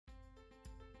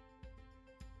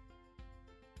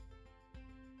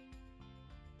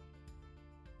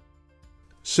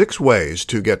6 ways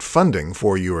to get funding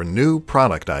for your new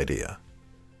product idea.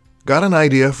 Got an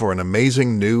idea for an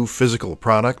amazing new physical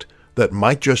product that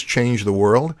might just change the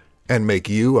world and make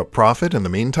you a profit in the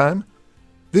meantime?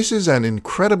 This is an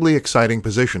incredibly exciting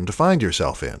position to find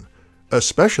yourself in,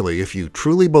 especially if you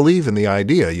truly believe in the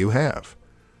idea you have.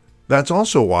 That's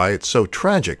also why it's so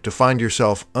tragic to find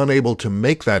yourself unable to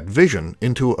make that vision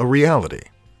into a reality.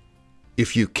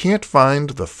 If you can't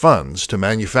find the funds to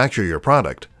manufacture your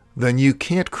product, then you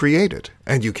can't create it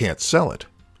and you can't sell it.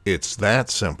 It's that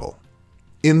simple.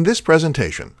 In this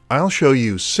presentation, I'll show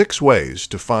you 6 ways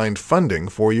to find funding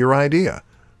for your idea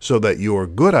so that your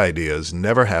good ideas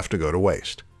never have to go to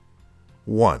waste.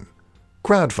 1.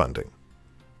 Crowdfunding.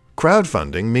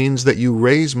 Crowdfunding means that you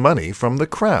raise money from the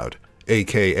crowd,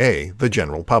 aka the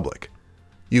general public.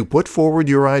 You put forward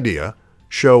your idea,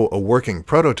 show a working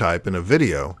prototype in a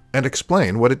video, and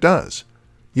explain what it does.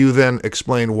 You then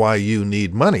explain why you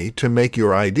need money to make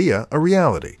your idea a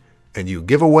reality, and you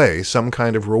give away some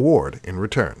kind of reward in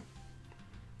return.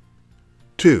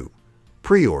 2.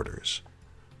 Pre-orders.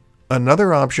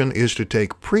 Another option is to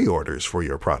take pre-orders for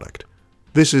your product.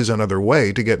 This is another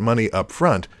way to get money up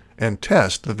front and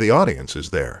test that the audience is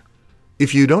there.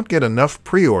 If you don't get enough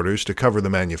pre-orders to cover the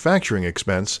manufacturing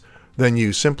expense, then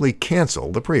you simply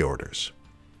cancel the pre-orders.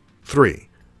 3.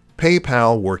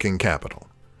 PayPal Working Capital.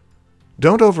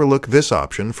 Don't overlook this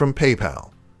option from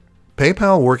PayPal.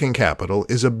 PayPal Working Capital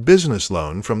is a business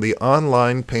loan from the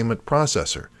online payment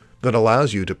processor that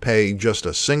allows you to pay just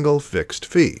a single fixed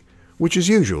fee, which is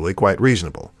usually quite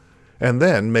reasonable, and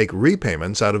then make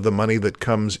repayments out of the money that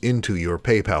comes into your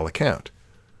PayPal account.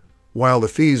 While the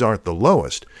fees aren't the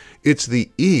lowest, it's the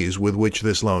ease with which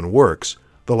this loan works,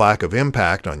 the lack of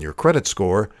impact on your credit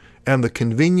score, and the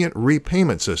convenient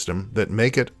repayment system that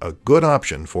make it a good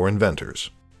option for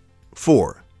inventors.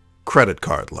 4. Credit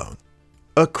card loan.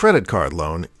 A credit card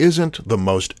loan isn't the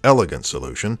most elegant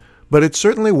solution, but it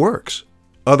certainly works.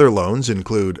 Other loans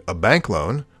include a bank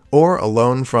loan or a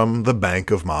loan from the bank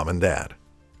of mom and dad.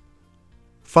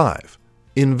 5.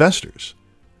 Investors.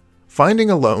 Finding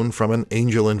a loan from an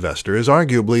angel investor is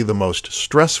arguably the most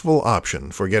stressful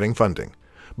option for getting funding,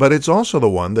 but it's also the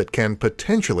one that can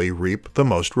potentially reap the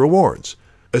most rewards,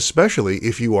 especially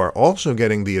if you are also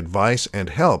getting the advice and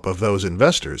help of those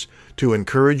investors to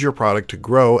encourage your product to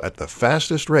grow at the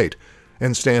fastest rate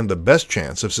and stand the best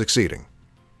chance of succeeding.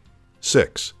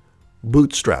 6.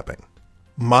 Bootstrapping.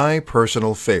 My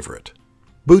personal favorite.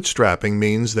 Bootstrapping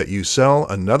means that you sell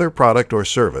another product or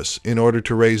service in order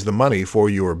to raise the money for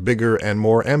your bigger and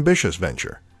more ambitious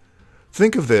venture.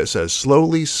 Think of this as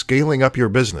slowly scaling up your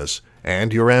business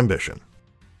and your ambition.